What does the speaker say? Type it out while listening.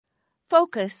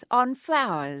Focus on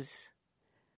flowers.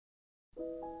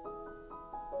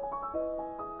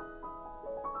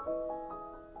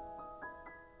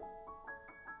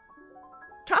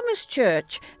 Thomas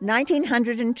Church,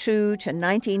 1902 to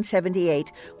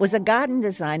 1978, was a garden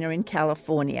designer in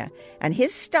California, and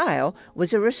his style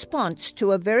was a response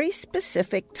to a very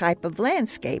specific type of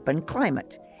landscape and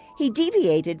climate. He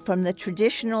deviated from the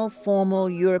traditional formal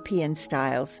European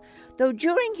styles, though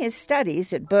during his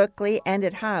studies at Berkeley and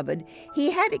at Harvard, he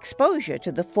had exposure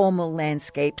to the formal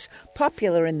landscapes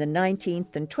popular in the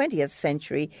 19th and 20th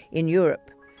century in Europe.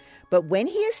 But when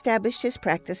he established his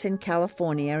practice in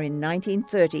California in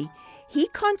 1930, he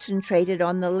concentrated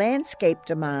on the landscape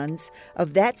demands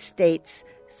of that state's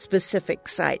specific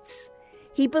sites.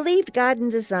 He believed garden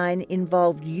design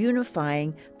involved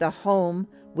unifying the home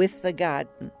with the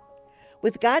garden,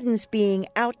 with gardens being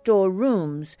outdoor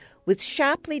rooms with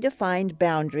sharply defined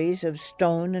boundaries of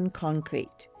stone and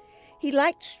concrete. He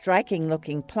liked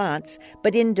striking-looking plants,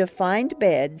 but in defined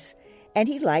beds, and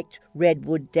he liked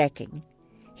redwood decking.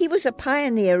 He was a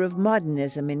pioneer of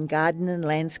modernism in garden and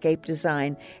landscape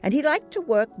design, and he liked to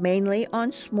work mainly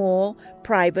on small,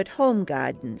 private home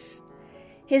gardens.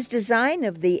 His design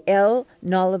of the El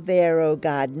Nolivero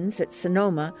Gardens at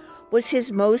Sonoma was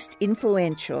his most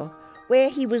influential, where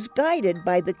he was guided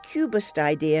by the Cubist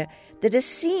idea that a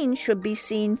scene should be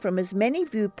seen from as many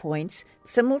viewpoints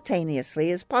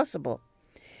simultaneously as possible.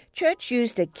 Church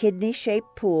used a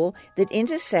kidney-shaped pool that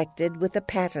intersected with a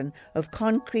pattern of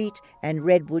concrete and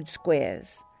redwood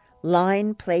squares.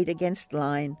 Line played against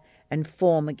line and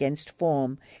form against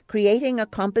form, creating a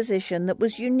composition that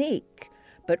was unique,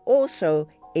 but also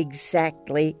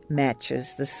exactly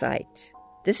matches the site.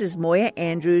 This is Moya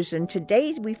Andrews, and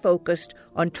today we focused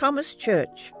on Thomas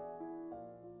Church.